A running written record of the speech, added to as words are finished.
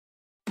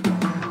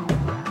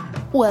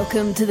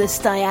Welcome to the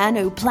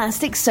Stiano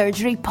Plastic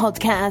Surgery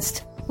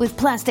Podcast with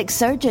plastic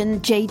surgeon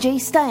JJ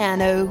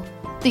Stiano,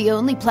 the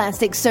only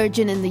plastic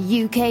surgeon in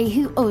the UK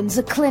who owns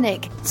a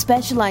clinic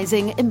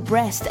specialising in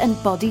breast and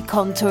body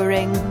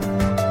contouring.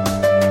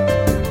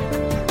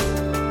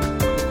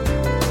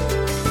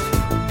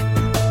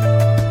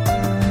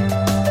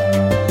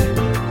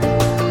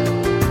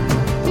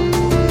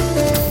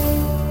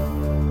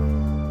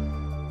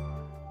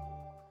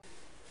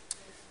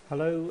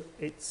 Hello,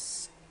 it's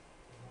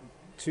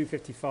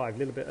 2:55, a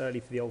little bit early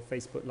for the old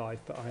Facebook Live,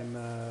 but I'm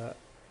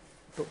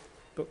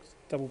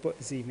double booked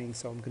this evening,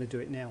 so I'm going to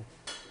do it now.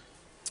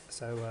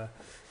 So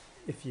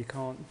if you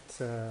can't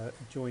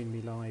join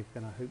me live,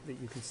 then I hope that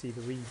you can see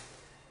the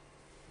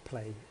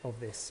replay of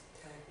this.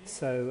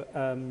 So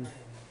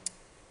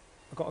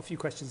I've got a few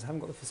questions. I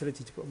haven't got the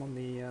facility to put them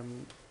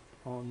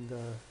on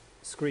the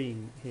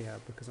screen here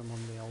because I'm on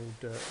the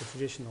old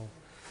traditional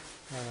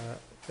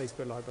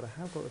Facebook Live, but I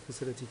have got the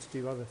facility to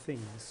do other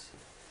things.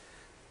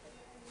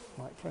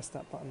 Might press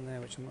that button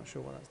there, which I'm not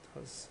sure what that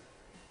does.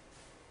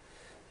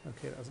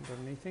 Okay, that hasn't done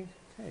anything.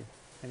 Okay,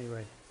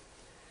 anyway,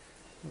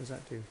 what does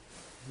that do?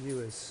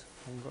 Viewers.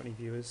 I haven't got any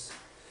viewers.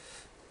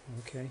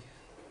 Okay.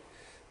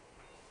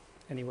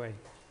 Anyway,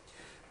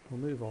 we'll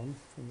move on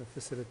from the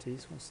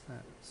facilities. What's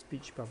that?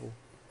 Speech bubble.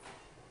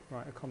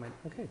 Right, a comment.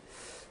 Okay,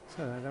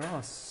 so there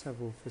are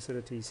several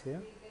facilities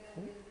here.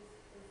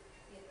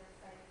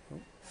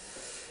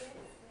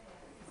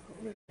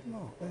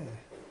 Oh, there.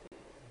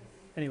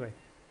 Anyway.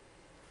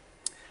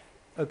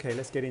 Okay,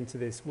 let's get into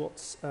this.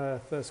 What's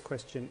first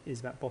question is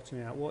about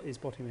bottoming out. What is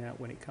bottoming out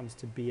when it comes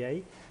to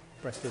BA,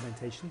 breast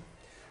augmentation?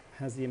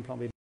 Has the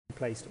implant been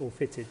placed or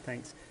fitted?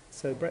 Thanks.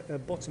 So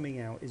bottoming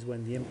out is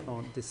when the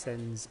implant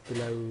descends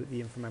below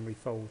the inframammary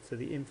fold. So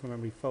the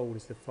inframammary fold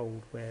is the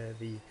fold where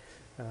the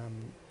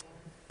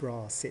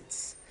bra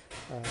sits.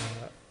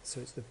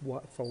 So it's the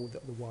fold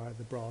that the wire of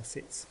the bra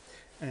sits,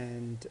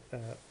 and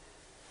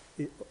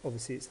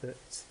obviously it's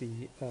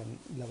the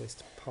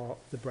lowest part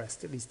of the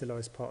breast, at least the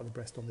lowest part of the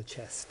breast on the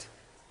chest.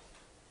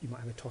 You might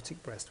have a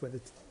ptotic breast where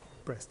the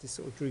breast is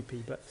sort of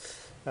droopy, but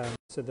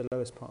so the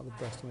lowest part of the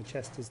breast on the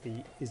chest is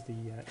the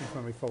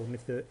inframammary fold, and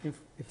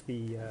if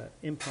the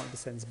implant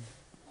descends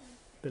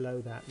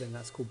below that, then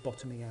that's called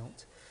bottoming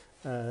out.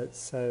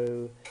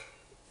 So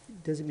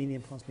does it mean the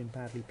implant's been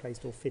badly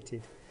placed or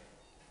fitted?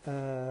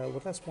 Well,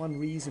 that's one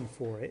reason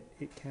for it.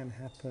 It can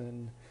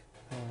happen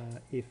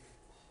if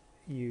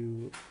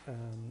you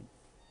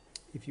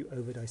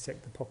over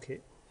dissect the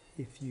pocket,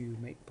 if you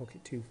make the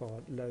pocket too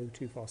far low,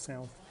 too far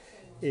south,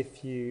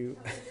 if you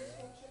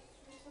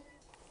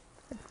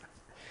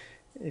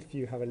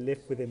have a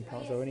lift with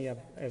implants. I've only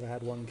ever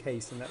had one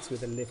case, and that's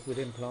with a lift with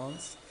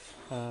implants,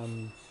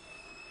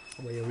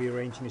 where you're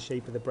rearranging the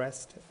shape of the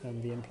breast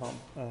and the implant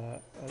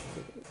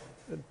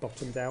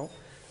bottomed out.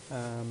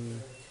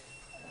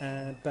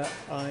 But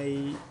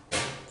I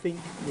think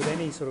with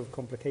any sort of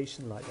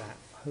complication like that,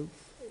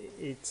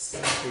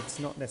 it's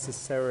not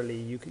necessarily,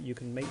 you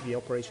can make the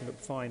operation look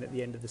fine at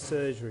the end of the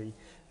surgery,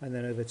 and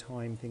then over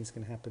time things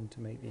can happen to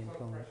make the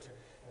implant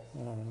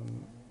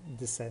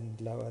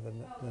descend lower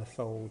than the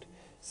fold.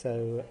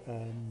 So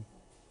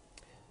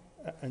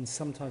and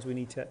sometimes we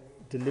need to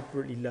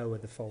deliberately lower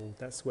the fold.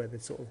 That's where the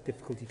sort of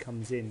difficulty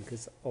comes in,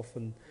 because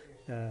often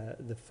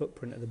the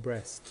footprint of the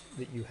breast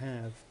that you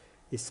have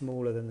is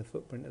smaller than the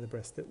footprint of the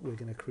breast that we're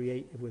going to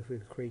create if we're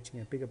creating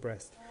a bigger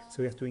breast. So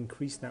we have to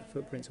increase that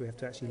footprint, so we have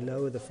to actually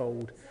lower the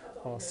fold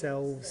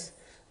ourselves.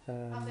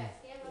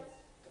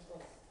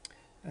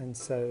 And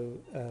so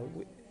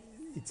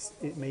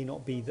it may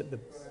not be that the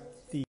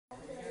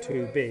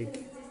too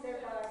big,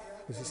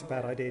 because it's a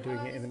bad idea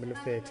doing it in the middle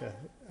of theatre,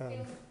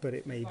 but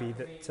it may be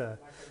that,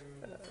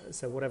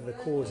 so whatever the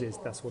cause is,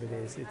 that's what it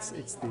is.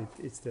 It's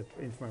the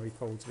inframammary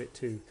folds of it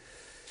too.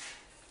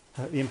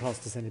 The implant's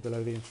descended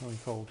below the inframammary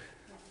fold.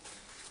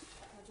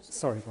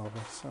 Sorry,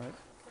 Barbara. Sorry.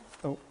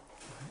 Oh,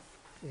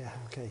 yeah.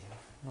 Okay.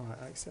 All right.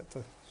 I accept.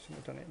 I shouldn't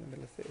have done it in the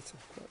middle of theatre.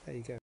 But there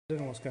you go. I don't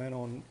know what's going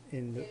on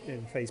in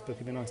Facebook.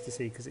 It'd be nice to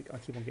see, because I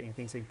keep on getting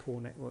things saying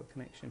poor network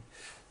connection.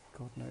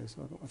 God knows.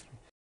 I've got my three.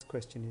 This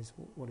question is,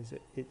 what is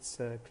it? It's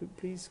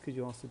please could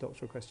you ask the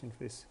doctor a question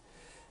for this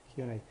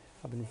Q&A?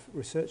 I've been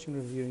researching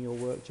and reviewing your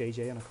work,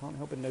 JJ, and I can't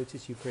help but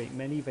notice you create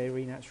many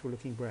very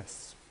natural-looking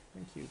breasts.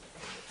 Thank you.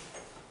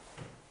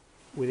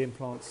 With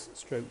implants,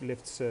 stroke,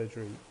 lift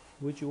surgery.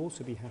 Would you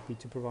also be happy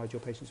to provide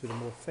your patients with a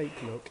more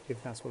fake look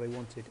if that's what they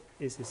wanted?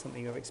 Is this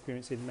something you've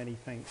experienced in? Many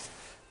thanks.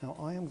 Now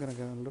I am going to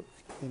go and look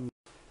in.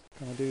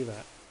 Can I do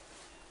that?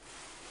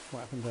 What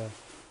happened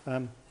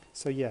there?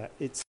 So yeah,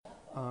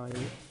 I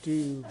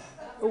do.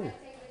 Oh,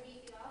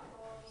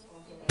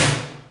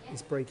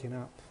 it's breaking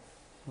up.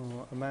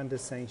 Oh,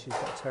 Amanda's saying she's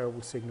got a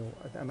terrible signal.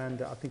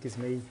 Amanda, I think it's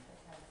me.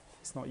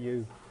 It's not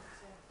you.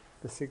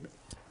 The signal.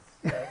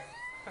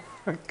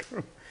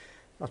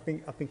 I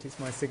think it's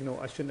my signal.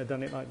 I shouldn't have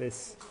done it like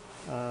this.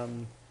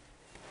 I'm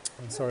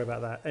sorry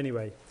about that.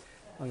 Anyway,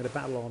 I'm going to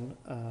battle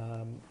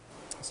on.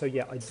 So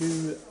yeah, I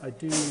do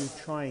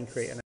try and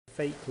create a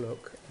fake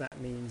look. That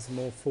means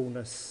more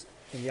fullness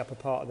in the upper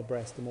part of the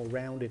breast, a more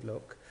rounded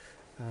look.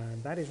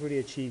 And that is really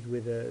achieved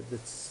with the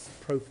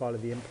profile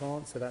of the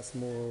implant, so that's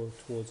more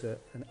towards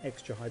an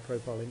extra high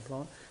profile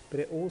implant, but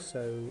it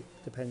also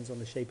depends on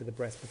the shape of the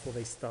breast before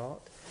they start.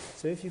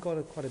 So if you've got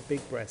quite a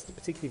big breast,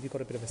 particularly if you've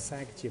got a bit of a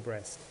sag to your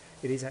breast,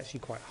 it is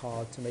actually quite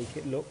hard to make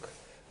it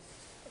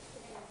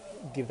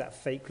give that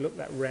fake look,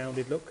 that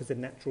rounded look, because the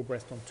natural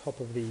breast on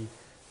top of the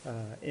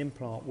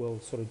implant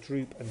will sort of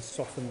droop and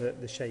soften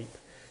the shape.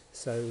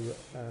 So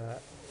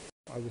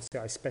I would say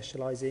I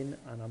specialise in,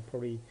 and I'm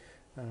probably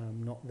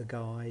not the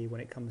guy when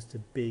it comes to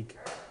big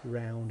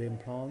round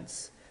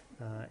implants.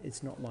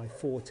 It's not my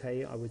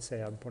forte. I would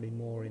say I'm probably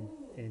more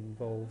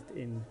involved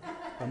in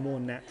a more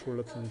natural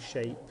looking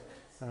shape,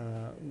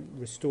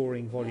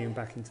 restoring volume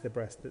back into the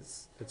breast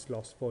that's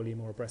lost volume,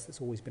 or a breast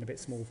that's always been a bit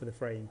small for the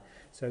frame.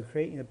 So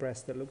creating a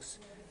breast that looks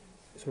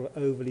sort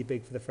of overly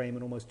big for the frame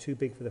and almost too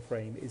big for the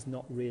frame is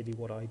not really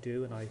what I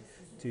do, and I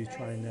do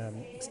try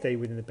and stay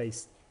within the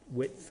base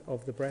width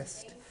of the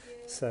breast.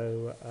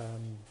 So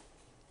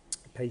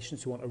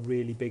patients who want a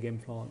really big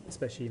implant,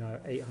 especially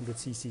 800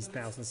 cc's,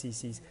 1000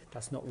 cc's,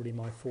 that's not really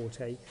my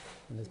forte,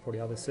 and there's probably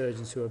other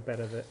surgeons who are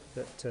better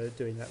at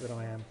doing that than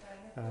I am.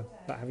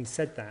 But having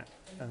said that,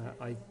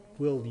 I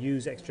will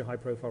use extra high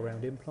profile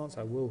round implants.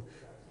 I will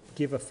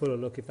give a fuller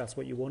look if that's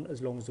what you want,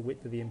 as long as the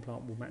width of the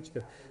implant will match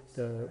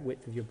the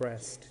width of your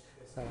breast.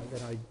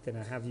 Then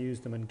I have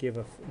used them and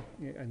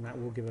that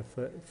will give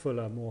a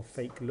fuller, more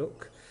fake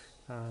look.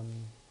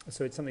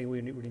 So it's something we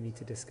really need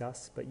to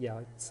discuss. But yeah,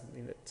 it's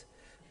something that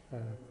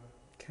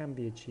can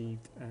be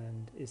achieved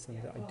and is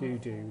something that I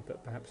do,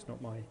 but perhaps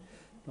not my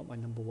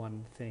number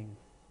one thing.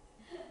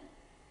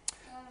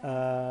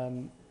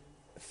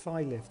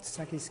 Thigh lift,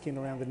 saggy skin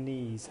around the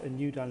knees, a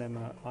new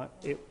dilemma.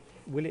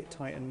 Will it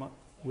tighten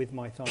with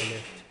my thigh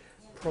lift?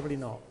 Probably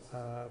not.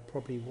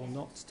 Probably will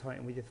not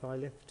tighten with your thigh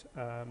lift.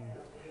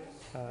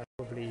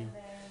 Probably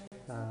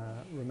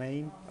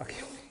remain.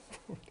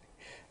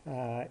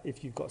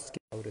 If you've got skin,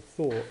 I would have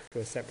thought for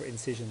a separate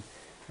incision,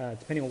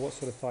 depending on what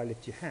sort of thigh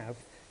lift you have,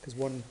 because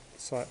one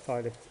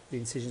thigh lift, the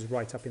incision is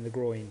right up in the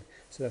groin,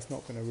 so that's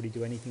not going to really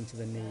do anything to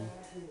the knee.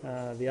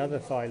 The other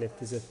thigh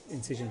lift is an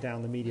incision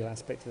down the medial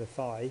aspect of the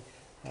thigh,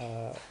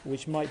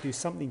 which might do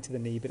something to the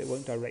knee, but it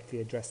won't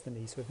directly address the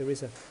knee. So if there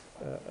is an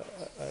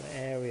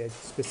area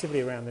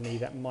specifically around the knee,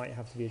 that might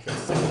have to be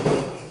addressed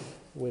separately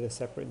with a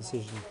separate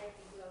incision.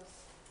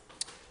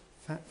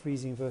 Fat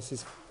freezing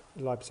versus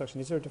liposuction.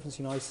 Is there a difference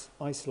in ice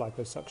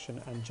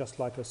liposuction and just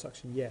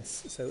liposuction?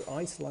 Yes. So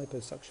ice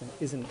liposuction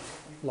isn't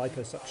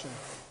liposuction.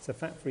 So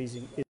fat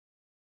freezing is,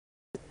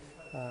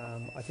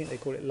 I think they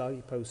call it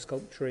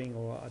liposculpturing,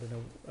 or I don't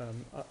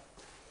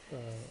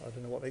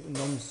know what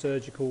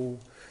non-surgical.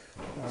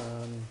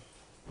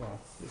 Well,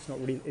 it's not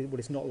really.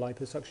 It's not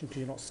liposuction because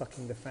you're not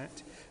sucking the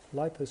fat.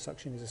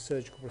 Liposuction is a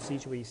surgical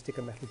procedure where you stick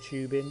a metal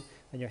tube in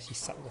and you actually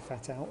suck the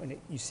fat out, and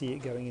you see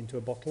it going into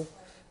a bottle.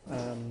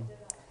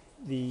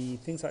 The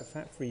things like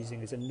fat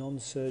freezing is a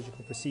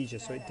non-surgical procedure,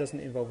 so it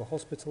doesn't involve a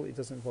hospital, it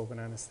doesn't involve an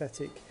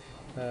anaesthetic,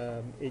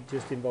 it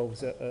just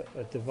involves a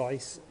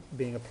device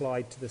being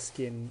applied to the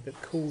skin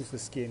that cools the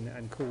skin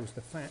and cools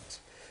the fat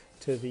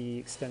to the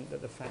extent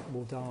that the fat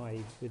will die,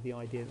 with the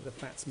idea that the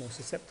fat's more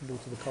susceptible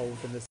to the cold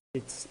than the.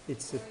 It's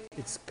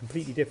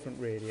completely different,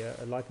 really.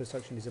 A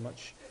liposuction is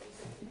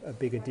a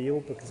bigger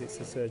deal because it's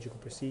a surgical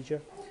procedure,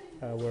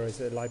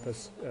 whereas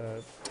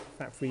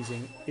fat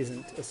freezing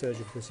isn't a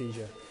surgical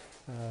procedure.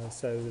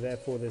 So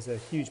therefore there's a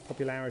huge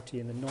popularity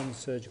in the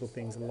non-surgical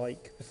things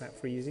like the fat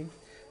freezing.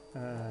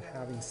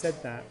 Having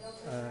said that,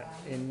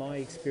 in my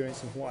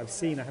experience and what I've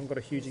seen, I haven't got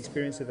a huge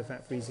experience with the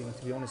fat freezing,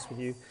 to be honest with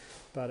you,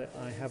 but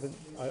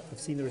I've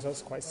seen the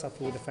results quite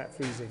subtle with the fat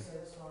freezing.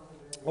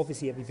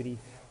 Obviously everybody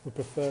would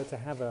prefer to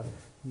have a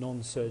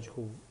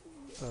non-surgical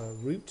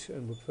route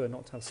and would prefer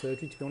not to have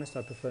surgery. To be honest,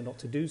 I prefer not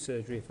to do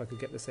surgery if I could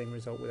get the same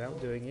result without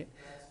doing it.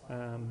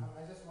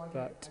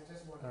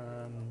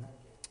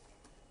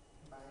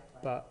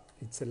 But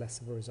it's a less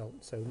of a result,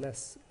 so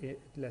less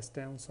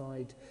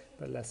downside,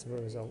 but less of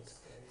a result.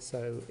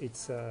 So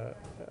it's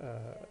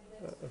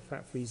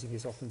fat freezing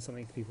is often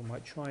something people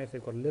might try if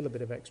they've got a little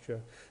bit of extra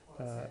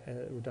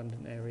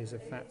redundant areas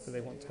of fat that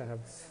they want to have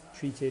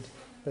treated.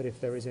 But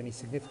if there is any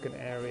significant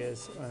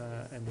areas,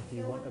 and if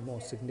you want a more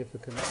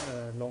significant,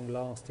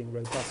 long-lasting,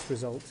 robust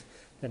result,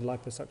 then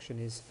liposuction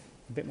is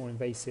a bit more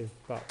invasive,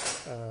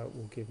 but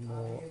will give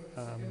more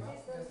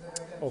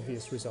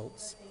obvious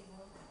results.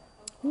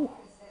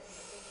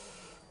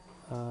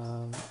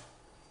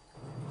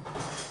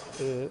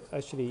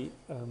 Actually,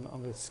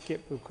 I'm going to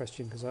skip the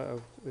question because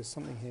there's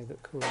something here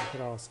that Corinne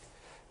could ask.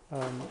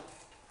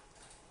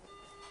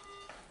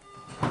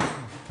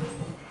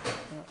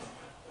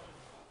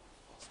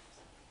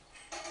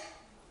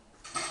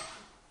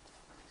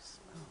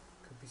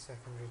 Could be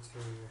secondary to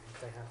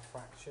if they had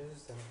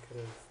fractures, then it could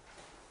have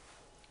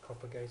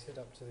propagated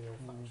up to the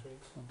olfactory.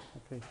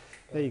 Okay,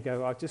 there you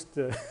go. I've just.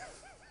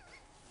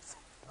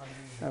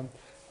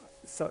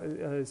 So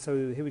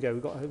here we go.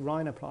 We've got a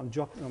rhinoplasty.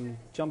 I'm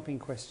jumping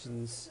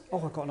questions. Oh,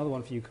 I've got another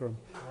one for you, Karam.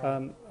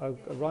 A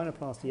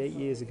rhinoplasty 8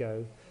 years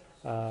ago.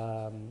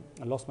 I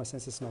lost my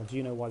sense of smell. Do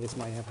you know why this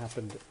may have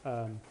happened?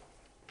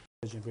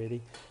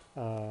 Really.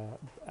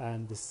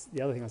 And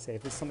the other thing I say,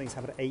 if something's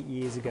happened 8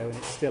 years ago and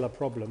it's still a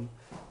problem,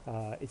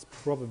 it's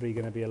probably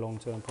going to be a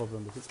long-term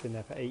problem if it's been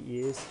there for 8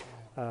 years.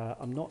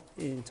 I'm not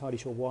entirely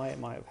sure why it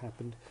might have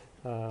happened.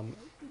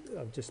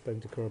 I've just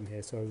spoken to Kurum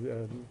here, so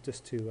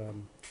just to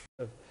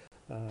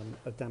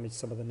have damaged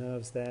some of the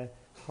nerves there.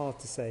 Hard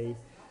to say.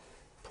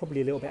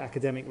 Probably a little bit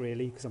academic,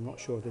 really, because I'm not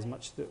sure if there's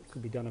much that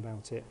could be done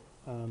about it.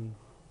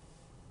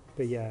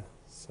 But yeah,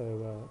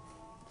 so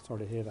sorry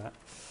to hear that.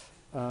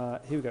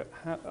 Here we go.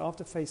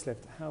 After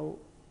facelift, how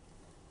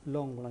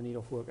long will I need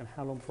off work, and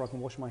how long before I can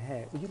wash my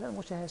hair? Would you let them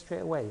wash your hair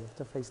straight away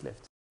after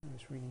facelift?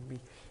 It's ringing me.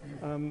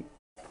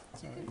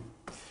 Sorry.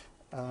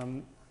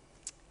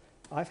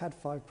 I've had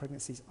 5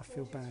 pregnancies. I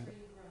feel bad.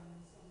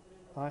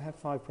 I had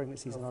 5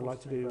 pregnancies and I'd like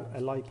to do a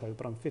lipo,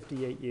 but I'm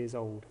 58 years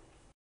old.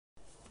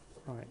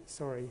 Right,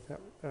 sorry.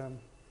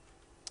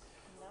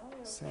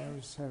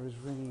 Sarah's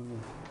ringing me.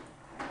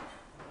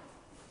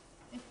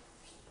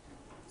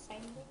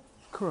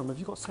 Kurum, have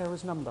you got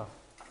Sarah's number?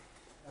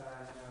 No,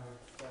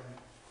 don't.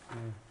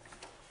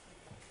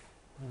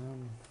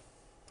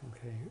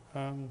 Okay.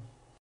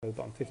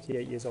 But I'm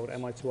 58 years old.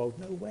 Am I too old?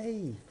 No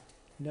way.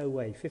 No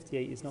way.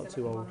 58 is not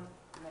too old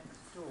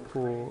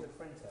for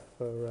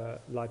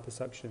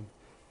liposuction.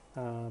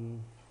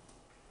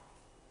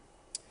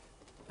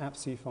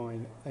 Absolutely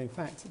fine. In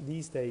fact,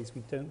 these days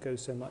we don't go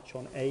so much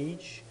on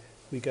age.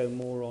 We go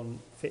more on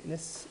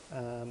fitness.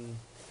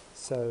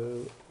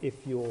 So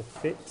if you're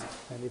fit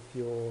and if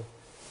you're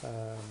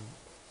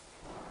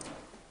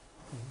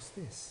what's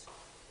this?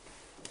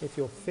 If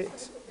you're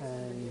fit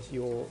and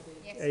you're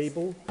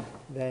able,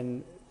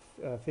 then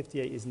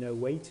 58 is no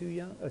way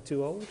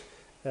too old.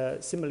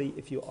 Similarly,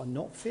 if you are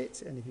not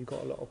fit and if you've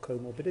got a lot of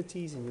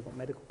comorbidities and you've got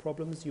medical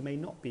problems, you may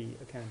not be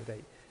a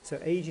candidate. So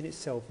age in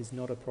itself is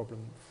not a problem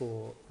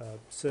for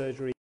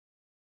surgery,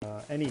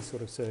 any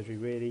sort of surgery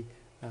really.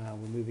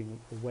 We're moving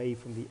away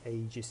from the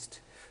ageist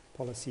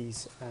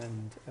policies,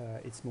 and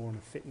it's more on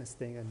a fitness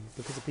thing, and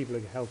because the people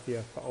are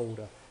healthier for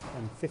older.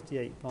 And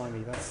 58,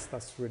 blimey,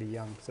 that's really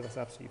young, so that's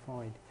absolutely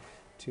fine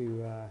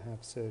to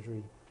have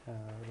surgery,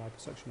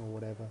 liposuction or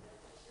whatever.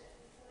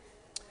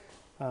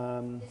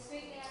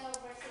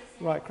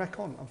 Right, crack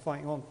on. I'm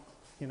fighting on.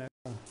 You know,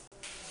 I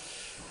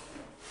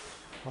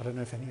don't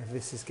know if any of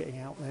this is getting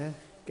out there,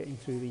 getting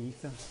through the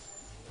ether.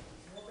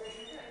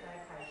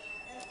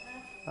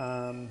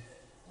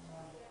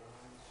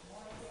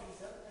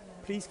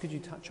 Please could you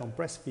touch on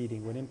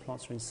breastfeeding when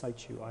implants are in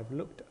situ? I've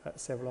looked at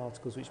several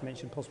articles which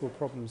mention possible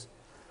problems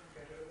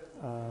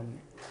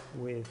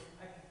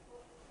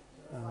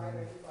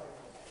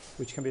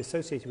which can be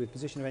associated with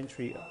position of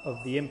entry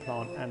of the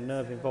implant and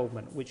nerve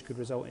involvement, which could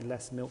result in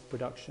less milk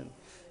production.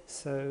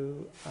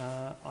 So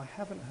I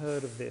haven't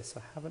heard of this.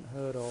 I haven't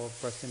heard of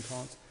breast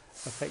implants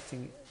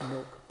affecting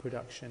milk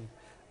production.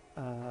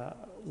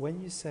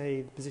 When you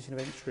say position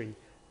of entry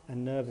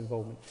and nerve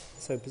involvement,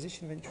 so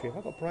position of entry, have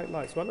I got bright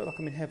lights? Do I look like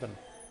I'm in heaven?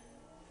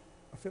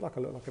 I feel like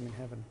I look like I'm in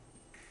heaven.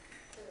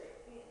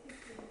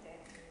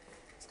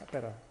 Is that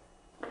better?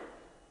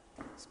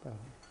 It's better.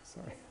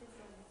 Sorry.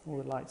 All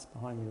the lights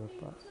behind me are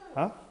bright.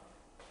 Huh?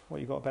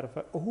 What, you got a better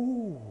phone?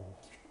 Ooh!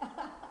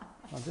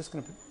 I'm just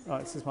going to...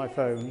 Right, this is my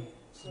phone.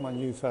 This is my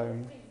new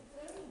phone.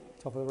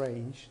 Top of the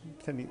range.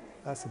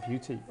 That's a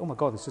beauty. Oh my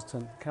God,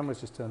 the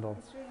camera's just turned on.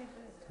 It's really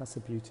good. That's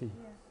a beauty.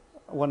 Yeah.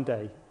 One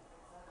day,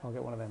 I'll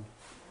get one of them.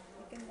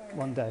 You can buy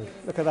One day.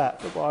 Look at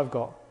that. Look what I've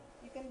got.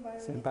 You can buy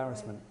It's an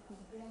embarrassment.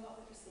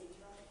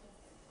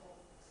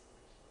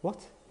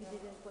 What? You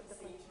didn't put the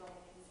What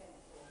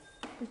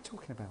are you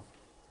talking about?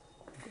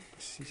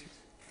 Procedures.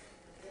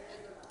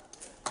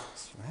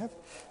 I have.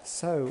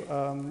 So,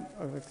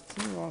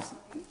 continue on.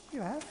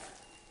 You have?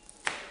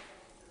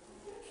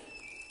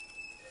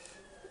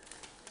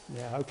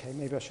 Yeah, okay,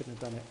 maybe I shouldn't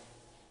have done it.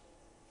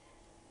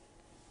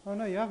 Oh,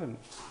 no, you haven't.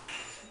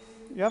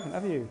 You haven't,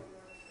 have you?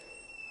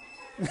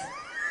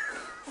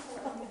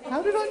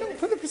 How did I not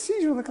put the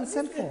procedure on the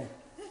consent form?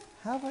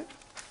 How have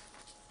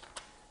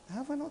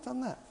I not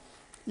done that?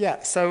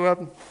 Yeah,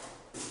 so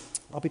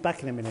I'll be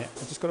back in a minute.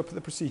 I've just got to put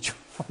the procedure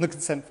on the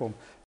consent form.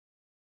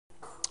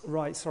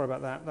 Right, sorry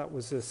about that. That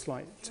was a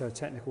slight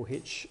technical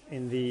hitch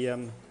in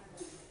the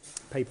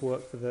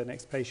paperwork for the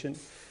next patient,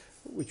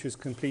 which was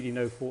completely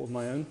no fault of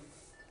my own.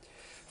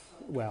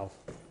 Well,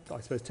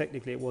 I suppose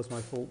technically it was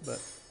my fault, but,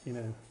 you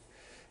know,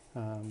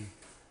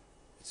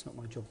 it's not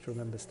my job to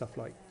remember stuff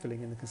like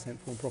filling in the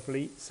consent form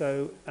properly.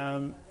 So,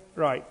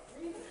 right,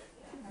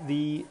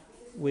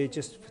 we'll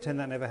just pretend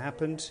that never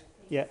happened.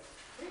 Yeah.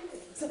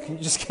 Can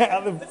you just get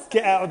out of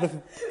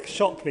the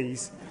shot,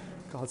 please?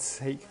 God's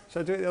sake.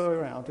 Shall I do it the other way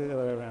around? I'll do it the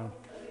other way around.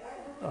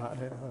 All right, I'll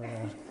do it the other way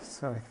around.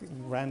 Sorry,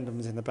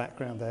 randoms in the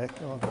background there.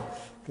 God,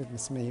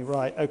 goodness me.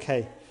 Right,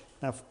 okay.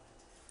 Now,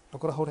 I've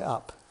got to hold it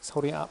up. It's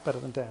holding it up better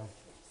than down.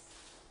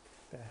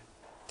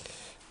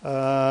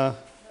 There.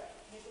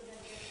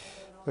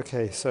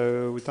 Okay,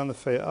 so we've done the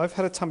face. I've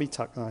had a tummy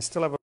tuck, and I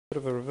still have a bit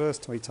of a reverse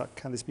tummy tuck.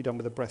 Can this be done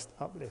with a breast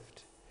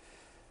uplift?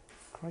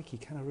 crikey,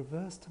 can a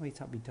reverse tummy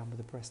tuck be done with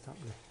a breast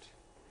uplift?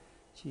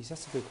 Geez,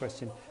 that's a good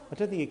question. I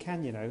don't think it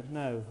can, you know.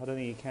 No, I don't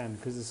think it can,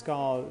 because the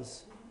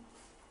scars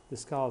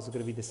are going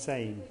to be the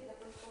same.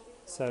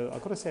 So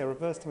I've got to say, a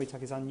reverse tummy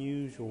tuck is an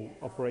unusual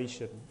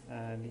operation,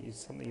 and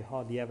it's something you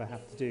hardly ever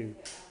have to do.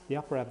 The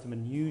upper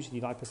abdomen, usually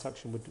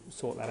liposuction would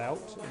sort that out,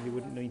 and you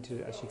wouldn't need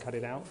to actually cut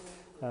it out.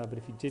 But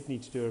if you did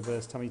need to do a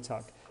reverse tummy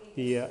tuck,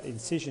 the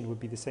incision would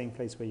be the same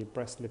place where your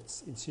breast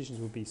lifts incisions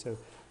would be. So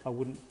I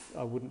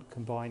wouldn't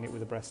combine it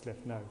with a breast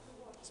lift. No.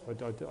 So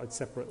I'd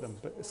separate them.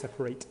 It's a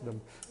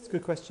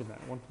good question, that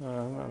one.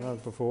 I've not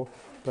heard before,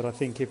 but I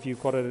think if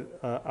you've got a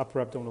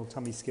upper abdominal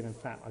tummy skin and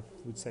fat, I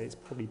would say it's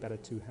probably better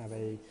to have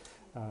a.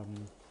 I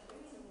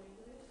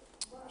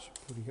should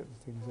probably get the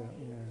things out.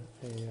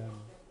 Yeah,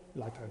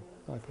 lipo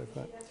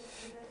fat.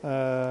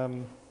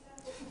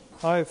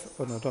 I've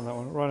done that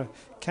one. Right.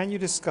 Can you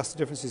discuss the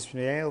differences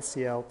between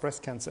ALCL,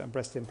 breast cancer, and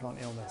breast implant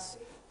illness?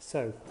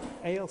 So,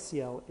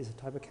 ALCL is a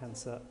type of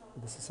cancer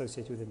that's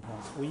associated with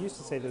implants. We used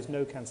to say there's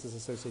no cancers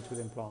associated with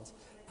implants.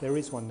 There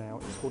is one now.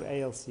 It's called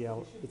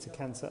ALCL. It's a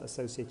cancer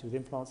associated with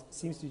implants. It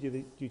seems to be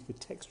due to the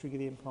texturing of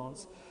the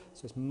implants,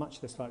 so it's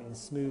much less likely in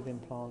smooth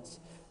implants.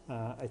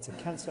 It's a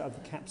cancer of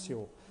the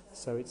capsule,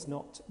 so it's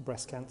not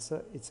breast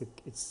cancer. It's a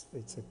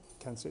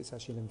cancer. It's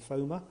actually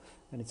lymphoma,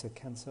 and it's a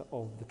cancer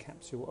of the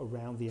capsule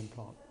around the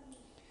implant.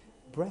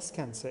 Breast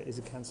cancer is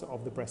a cancer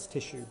of the breast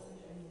tissue.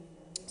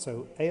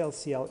 So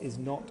ALCL is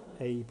not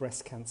a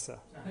breast cancer.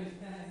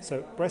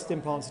 So breast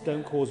implants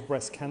don't cause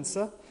breast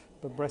cancer,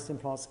 but breast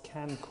implants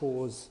can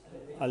cause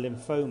a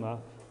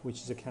lymphoma,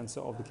 which is a cancer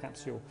of the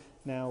capsule.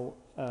 Now,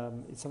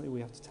 it's something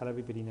we have to tell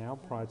everybody now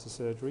prior to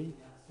surgery,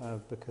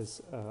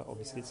 because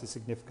obviously it's a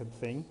significant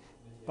thing,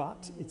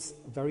 but it's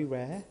very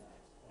rare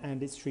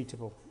and it's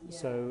treatable.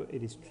 So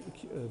it is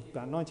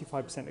about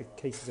 95% of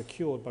cases are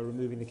cured by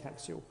removing the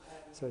capsule.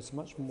 So it's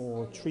much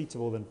more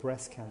treatable than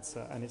breast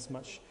cancer, and it's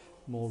much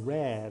more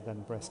rare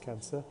than breast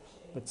cancer,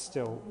 but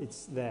still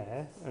it's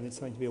there and it's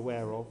something to be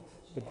aware of.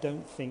 But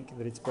don't think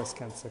that it's breast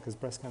cancer, because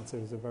breast cancer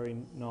is a very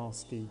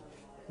nasty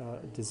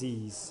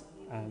disease,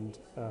 and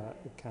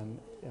it can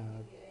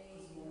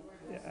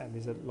and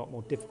is a lot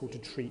more difficult to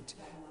treat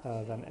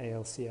than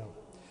ALCL.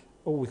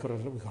 Oh, we got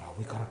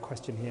a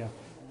question here,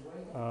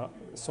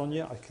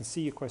 Sonia. I can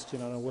see your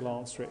question and I will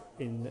answer it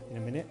in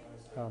a minute.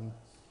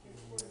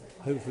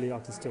 Hopefully I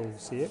can still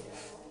see it.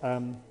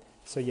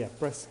 So yeah,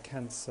 breast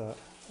cancer.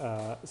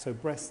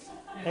 Breast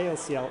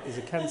ALCL is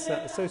a cancer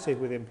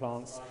associated with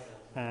implants,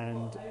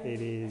 and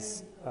it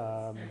is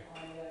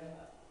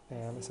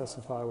let's have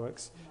some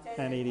fireworks.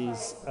 And it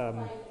is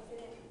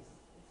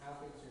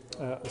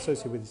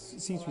seems to be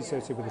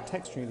associated with the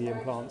texturing of the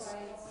implants,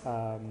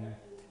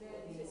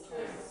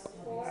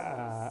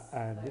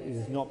 and it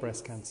is not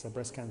breast cancer.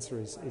 Breast cancer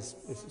is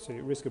so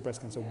your risk of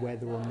breast cancer,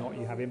 whether or not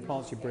you have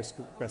implants, your risk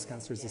of breast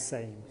cancer is the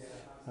same,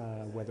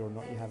 whether or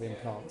not you have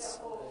implants.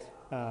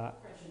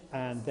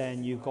 And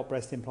then you've got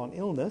breast implant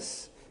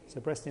illness. So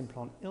breast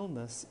implant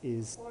illness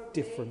is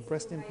different.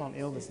 Breast implant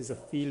illness is a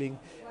feeling,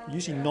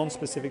 usually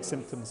non-specific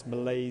symptoms,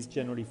 malaise,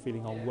 generally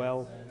feeling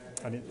unwell.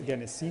 And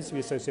it seems to be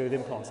associated with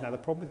implants. Now, the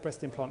problem with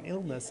breast implant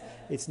illness,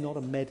 it's not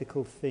a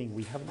medical thing.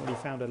 We haven't really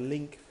found a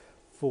link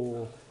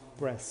for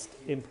breast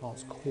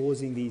implants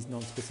causing these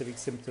non-specific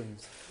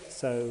symptoms.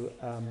 So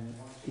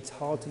it's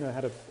hard to know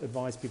how to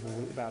advise people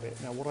about it.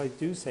 Now, what I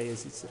do say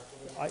is it's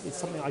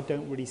something I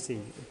don't really see.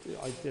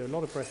 There are a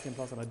lot of breast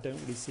implants and I don't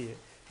really see it.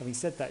 Having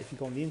said that, if you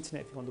go on the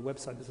internet, if you go on the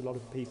website, there's a lot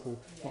of people,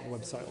 not the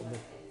website, on the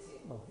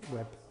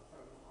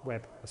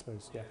web, I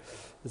suppose, yeah.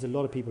 There's a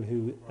lot of people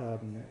who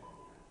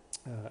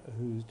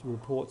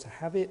report to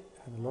have it,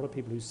 and a lot of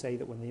people who say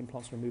that when the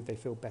implants are removed they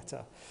feel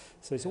better.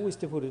 So it's always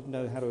difficult to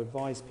know how to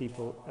advise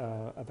people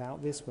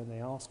about this when they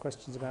ask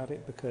questions about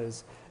it,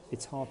 because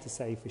it's hard to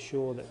say for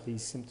sure that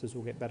these symptoms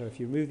will get better if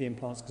you remove the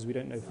implants, because we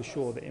don't know for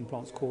sure that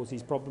implants cause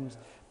these problems.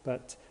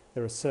 But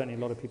there are certainly a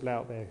lot of people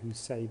out there who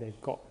say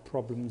they've got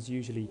problems,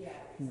 usually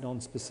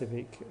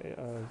non-specific,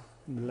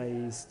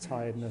 malaise,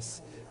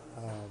 tiredness,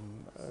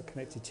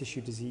 connective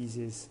tissue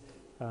diseases,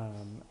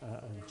 and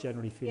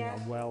generally feeling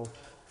unwell.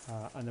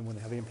 And then when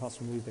they have the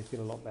implants removed, they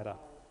feel a lot better.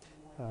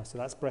 So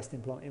that's breast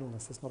implant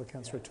illness. That's not a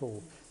cancer at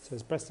all. So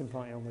it's breast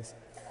implant illness,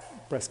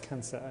 breast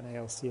cancer, and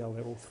ALCL.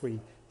 They're all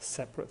three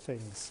separate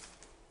things.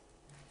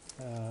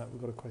 We've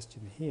got a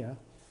question here,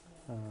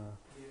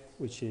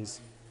 which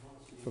is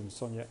from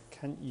Sonia.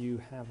 Can you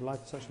have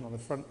liposuction on the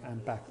front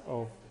and back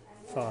of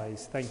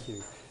thighs? Thank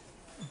you.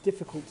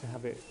 Difficult to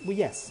have it. Well,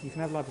 yes, you can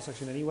have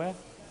liposuction anywhere,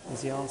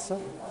 is the answer.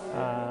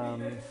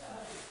 Can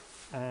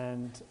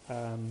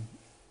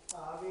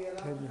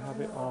you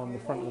have it on the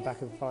front and the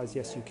back of the thighs?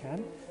 Yes, you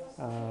can.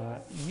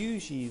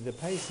 Usually the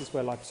places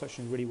where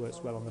liposuction really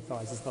works well on the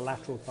thighs is the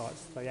lateral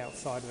thighs, the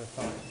outside of the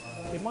thigh.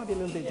 It might be a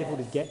little bit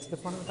difficult to get to the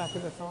front and the back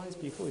of the thighs,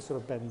 but you can always sort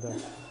of bend the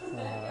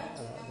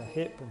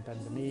hip and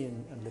bend the knee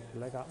and lift the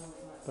leg up.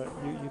 But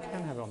you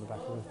can have it on the back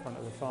of the front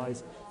of the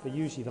thighs, but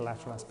usually the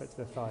lateral aspect of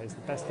the thigh is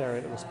the best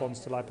area that responds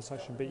to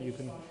liposuction, but you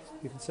can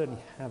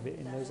certainly have it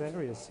in those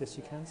areas. Yes,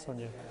 you can,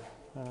 Sonia.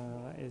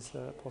 Is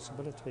a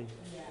possibility.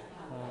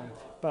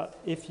 But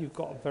if you've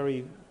got a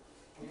very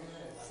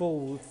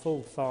full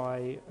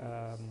thigh,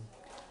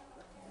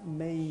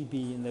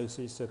 maybe in those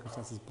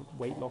circumstances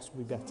weight loss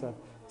would be better.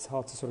 It's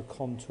hard to sort of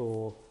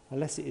contour,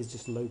 unless it is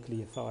just locally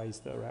your thighs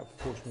that are out of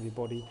proportion with your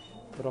body,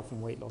 but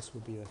often weight loss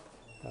would be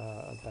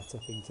a better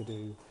thing to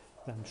do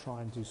than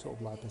try and do sort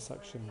of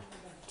liposuction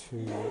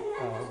to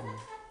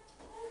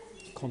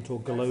contour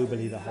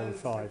globally the whole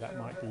thigh. That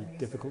might be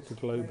difficult to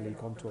globally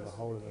contour the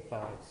whole of the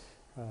thigh.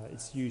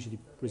 It's usually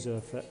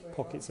reserved for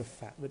pockets of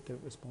fat that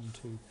don't respond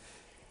to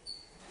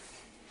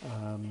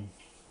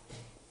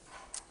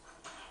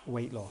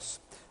weight loss.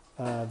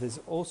 There's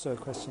also a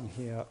question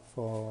here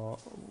from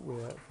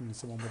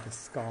someone with a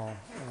scar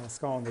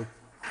on the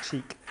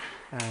cheek,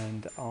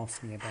 and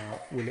asking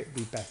about, will it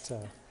be better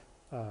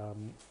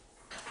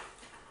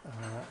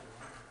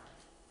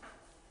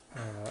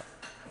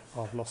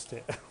I've lost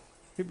it.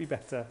 It'd be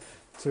better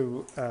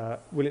to,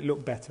 will it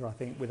look better, I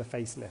think, with a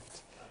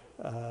facelift?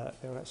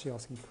 They were actually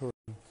asking for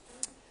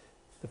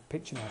the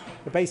picture now.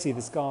 But basically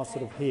the scar's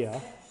sort of here,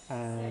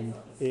 and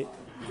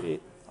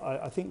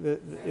I think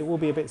that it will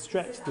be a bit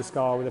stretched, the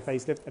scar with a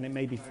facelift, and it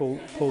may be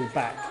pulled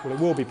back. Well, it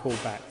will be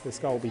pulled back. The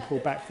scar will be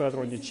pulled back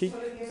further on your cheek,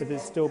 but it'll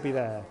still be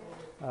there.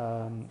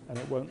 And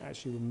it won't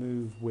actually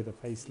remove with a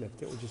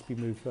facelift. It will just be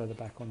moved further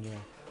back on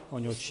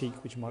your cheek,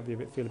 which might be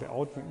feel a bit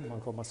odd. Oh my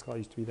God, my scar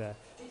used to be there.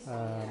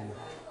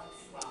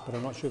 But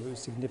I'm not sure if it was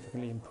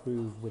significantly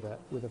improved with a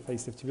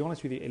facelift. To be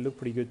honest with you, it looked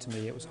pretty good to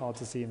me. It was hard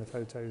to see in the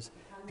photos.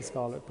 The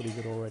scar looked pretty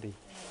good already.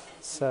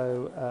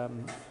 So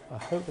I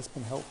hope that's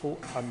been helpful.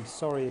 I'm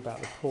sorry about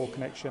the poor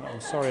connection.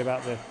 I'm sorry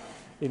about the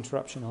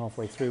interruption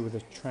halfway through with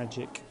a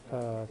tragic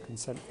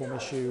consent form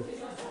issue.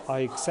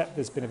 I accept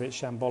there's been a bit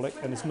shambolic,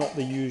 and it's not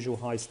the usual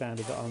high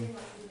standard that I'm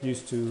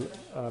used to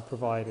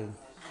providing.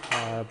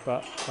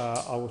 But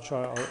I will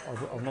try.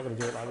 I'm not going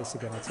to do it like this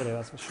again, I'll tell you,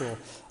 that's for sure.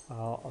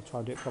 I'll try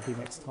and do it properly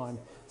next time.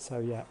 So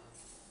yeah,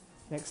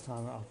 next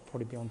time I'll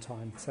probably be on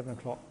time, 7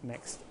 o'clock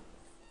next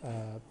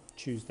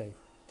Tuesday.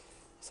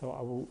 So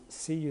I will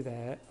see you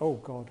there. Oh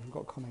God, we've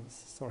got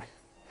comments. Sorry, I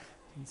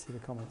didn't see the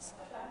comments.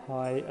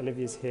 Hi,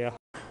 Olivia's here.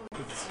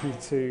 Good to see you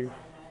too.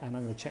 And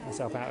I'm going to check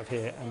myself out of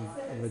here, and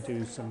I'm going to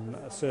do some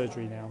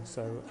surgery now.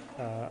 So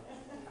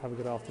have a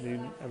good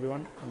afternoon,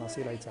 everyone, and I'll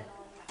see you later.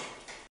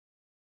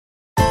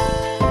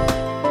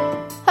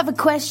 Have a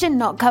question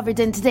not covered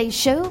in today's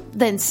show?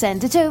 Then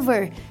send it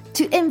over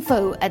to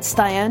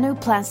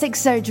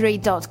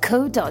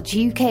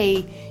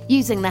info@staianoplasticsurgery.co.uk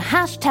using the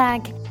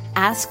hashtag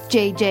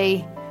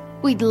AskJJ.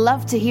 We'd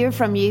love to hear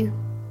from you.